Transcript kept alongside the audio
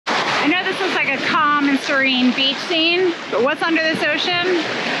I know this looks like a calm and serene beach scene, but what's under this ocean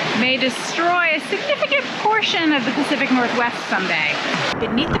may destroy a significant portion of the Pacific Northwest someday.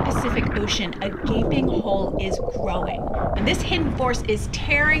 Beneath the Pacific Ocean, a gaping hole is growing, and this hidden force is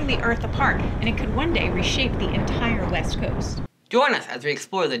tearing the Earth apart, and it could one day reshape the entire West Coast. Join us as we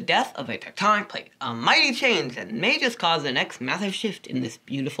explore the death of a tectonic plate, a mighty change that may just cause the next massive shift in this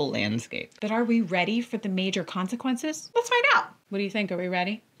beautiful landscape. But are we ready for the major consequences? Let's find out. What do you think? Are we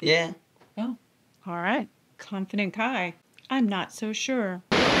ready? Yeah. Oh, all right. Confident Kai. I'm not so sure.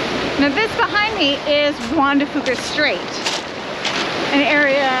 Now this behind me is Juan de Fuca Strait, an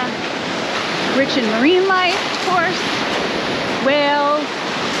area rich in marine life, of course, whales,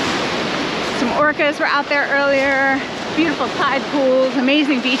 some orcas were out there earlier, beautiful tide pools,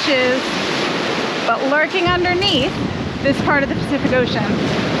 amazing beaches, but lurking underneath this part of the Pacific Ocean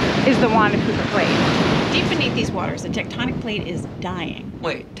is the Juan de Fuca Plate. Deep beneath these waters, the tectonic plate is dying.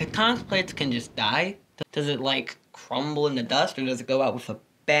 Wait, tectonic plates can just die? Does it like crumble into dust, or does it go out with a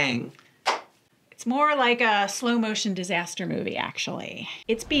bang? It's more like a slow motion disaster movie, actually.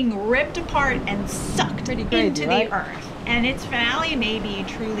 It's being ripped apart and sucked into the Earth, and its finale may be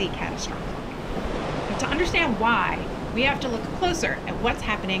truly catastrophic. But to understand why, we have to look closer at what's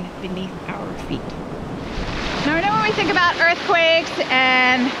happening beneath our feet. Now I know when we think about earthquakes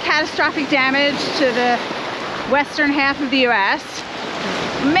and catastrophic damage to the western half of the US,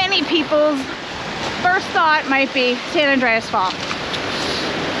 many people's first thought might be San Andreas Fault.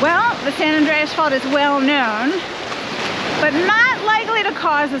 Well, the San Andreas Fault is well known, but not likely to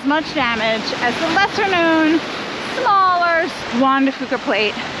cause as much damage as the lesser known, smaller Juan de Fuca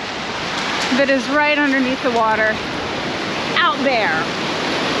Plate that is right underneath the water out there.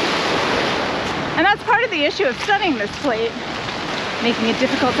 And that's part of the issue of studying this plate, making it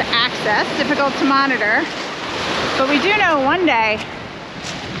difficult to access, difficult to monitor. But we do know one day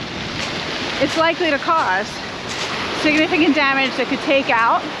it's likely to cause significant damage that could take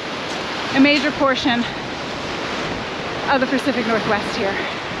out a major portion of the Pacific Northwest here.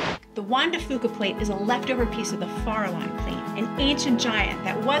 The Juan de Fuca Plate is a leftover piece of the Farallon Plate, an ancient giant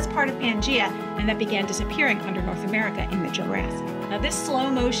that was part of Pangaea and that began disappearing under North America in the Jurassic. Now this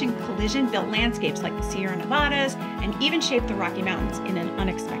slow-motion collision built landscapes like the Sierra Nevadas and even shaped the Rocky Mountains in an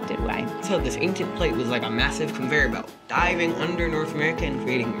unexpected way. So this ancient plate was like a massive conveyor belt, diving under North America and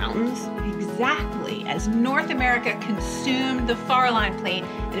creating mountains? Exactly. As North America consumed the Farallon Plate,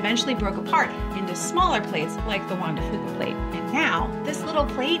 it eventually broke apart into smaller plates like the Juan de Fuca Plate. And now, this little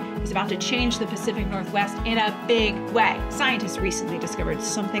plate is about to change the Pacific Northwest in a big way. Scientists recently discovered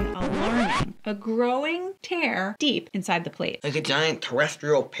something alarming. A growing tear deep inside the plate. Like a giant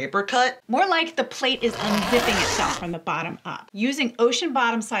terrestrial paper cut? More like the plate is unzipping itself from the bottom up. Using ocean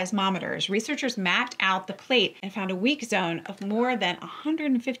bottom seismometers, researchers mapped out the plate and found a weak zone of more than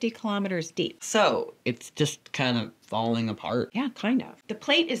 150 kilometers deep. So, it's just kind of falling apart? Yeah, kind of. The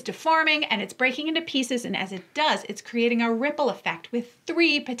plate is deforming and it's breaking into pieces, and as it does, it's creating a ripple effect with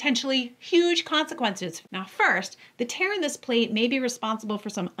 3 potentially huge consequences. Now first, the tear in this plate may be responsible for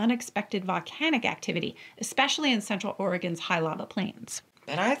some unexpected volcanic activity, especially in Central Oregon's high lava plains.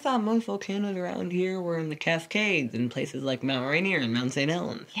 But I thought most volcanoes around here were in the Cascades and places like Mount Rainier and Mount St.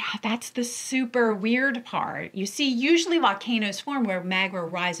 Helens. Yeah, that's the super weird part. You see, usually volcanoes form where magma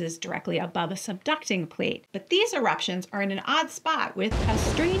rises directly above a subducting plate. But these eruptions are in an odd spot with a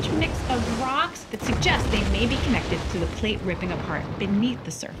strange mix of rocks that suggest they may be connected to the plate ripping apart beneath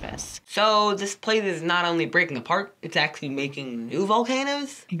the surface. So this plate is not only breaking apart, it's actually making new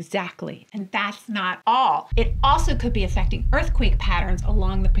volcanoes? Exactly. And that's not all. It also could be affecting earthquake patterns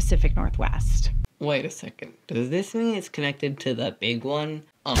along the Pacific Northwest. Wait a second. Does this mean it's connected to the big one?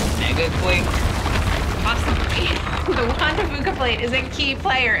 A megaquake? Possibly. The Juan de Fuca Plate is a key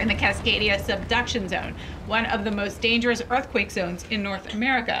player in the Cascadia Subduction Zone, one of the most dangerous earthquake zones in North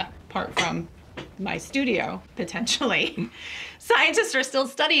America, apart from my studio, potentially. Scientists are still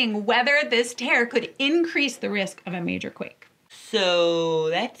studying whether this tear could increase the risk of a major quake. So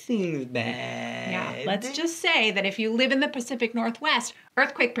that seems bad. Yeah, let's just say that if you live in the Pacific Northwest,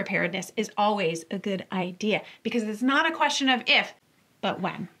 earthquake preparedness is always a good idea because it's not a question of if, but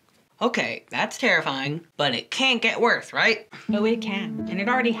when. Okay, that's terrifying, but it can't get worse, right? Oh, it can, and it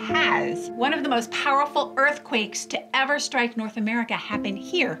already has. One of the most powerful earthquakes to ever strike North America happened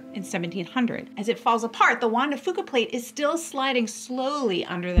here in 1700. As it falls apart, the Juan de Fuca Plate is still sliding slowly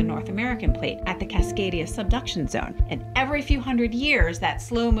under the North American plate at the Cascadia Subduction Zone. And every few hundred years, that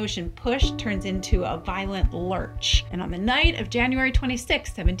slow motion push turns into a violent lurch. And on the night of January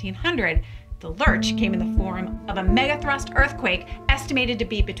 26, 1700, the lurch came in the form of a megathrust earthquake estimated to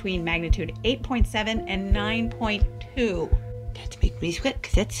be between magnitude 8.7 and 9.2. That makes me sweat,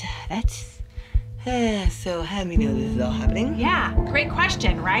 because that's... so how do we know this is all happening? Yeah, great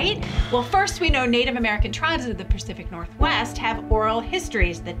question, right? Well, first we know Native American tribes of the Pacific Northwest have oral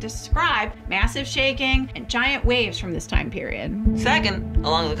histories that describe massive shaking and giant waves from this time period. Second,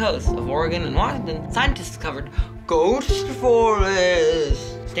 along the coast of Oregon and Washington, scientists discovered ghost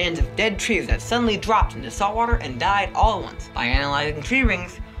forests. Stands of dead trees that suddenly dropped into saltwater and died all at once. By analyzing tree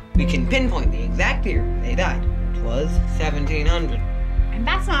rings, we can pinpoint the exact year they died. It was 1700. And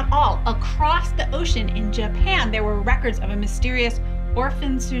that's not all. Across the ocean in Japan, there were records of a mysterious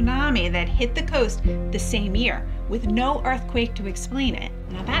orphan tsunami that hit the coast the same year, with no earthquake to explain it.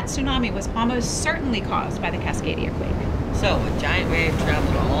 Now that tsunami was almost certainly caused by the Cascadia Earthquake. So, a giant wave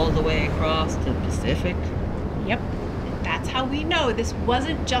traveled all the way across the Pacific? Yep. And that's how we know this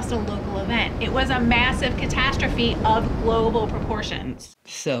wasn't just a local event. It was a massive catastrophe of global proportions.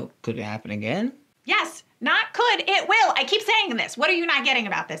 So, could it happen again? Yes. Not could, it will. I keep saying this. What are you not getting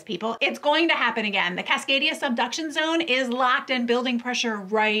about this, people? It's going to happen again. The Cascadia Subduction Zone is locked in building pressure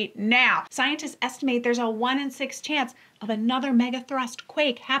right now. Scientists estimate there's a 1 in 6 chance of another megathrust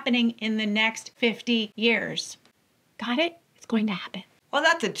quake happening in the next 50 years. Got it? It's going to happen. Well,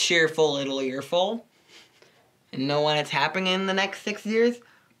 that's a cheerful little earful. And know when it's happening in the next 6 years?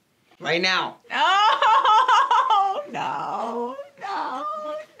 Right now. Oh, no, no.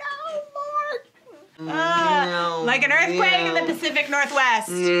 Like an earthquake in the Pacific Northwest.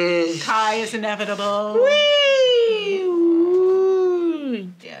 Kai is inevitable. There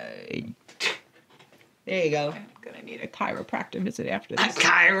you go. I'm gonna need a chiropractor visit after this. A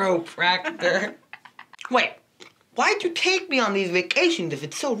chiropractor. Wait, why'd you take me on these vacations if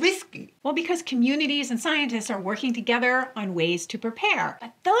it's so risky? Well, because communities and scientists are working together on ways to prepare.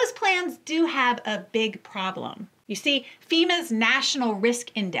 But those plans do have a big problem. You see, FEMA's National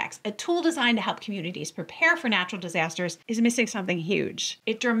Risk Index, a tool designed to help communities prepare for natural disasters, is missing something huge.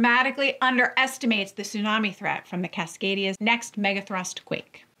 It dramatically underestimates the tsunami threat from the Cascadia's next megathrust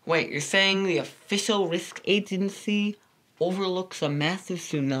quake. Wait, you're saying the official risk agency overlooks a massive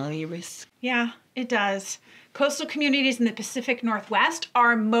tsunami risk? Yeah, it does. Coastal communities in the Pacific Northwest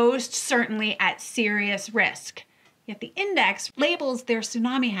are most certainly at serious risk. Yet the index labels their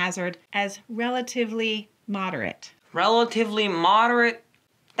tsunami hazard as relatively moderate. Relatively moderate?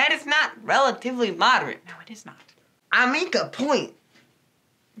 That is not relatively moderate. No, it is not. I make a point.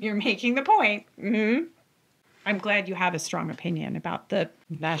 You're making the point. Mm-hmm. I'm glad you have a strong opinion about the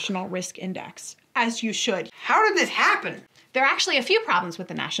National Risk Index, as you should. How did this happen? There are actually a few problems with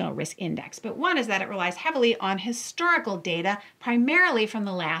the National Risk Index, but one is that it relies heavily on historical data, primarily from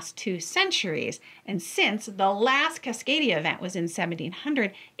the last 2 centuries. And since the last Cascadia event was in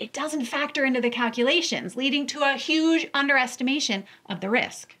 1700, it doesn't factor into the calculations, leading to a huge underestimation of the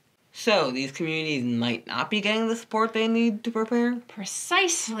risk. So, these communities might not be getting the support they need to prepare?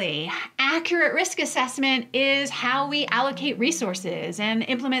 Precisely. Accurate risk assessment is how we allocate resources and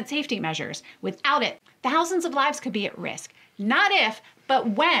implement safety measures. Without it, thousands of lives could be at risk. Not if, but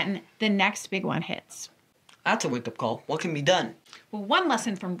when the next big one hits. That's a wake-up call. What can be done? Well, one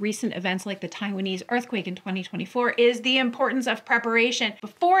lesson from recent events like the Taiwanese earthquake in 2024 is the importance of preparation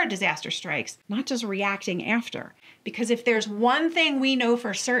before a disaster strikes, not just reacting after. Because if there's one thing we know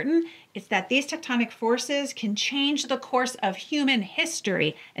for certain, it's that these tectonic forces can change the course of human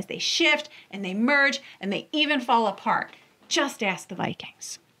history as they shift and they merge and they even fall apart. Just ask the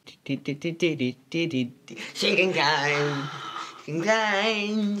Vikings. Shaking time. Shaking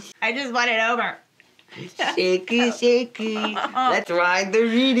time. I just want it over. Shaky, shaky. Let's ride the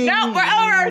reading. No, we're over.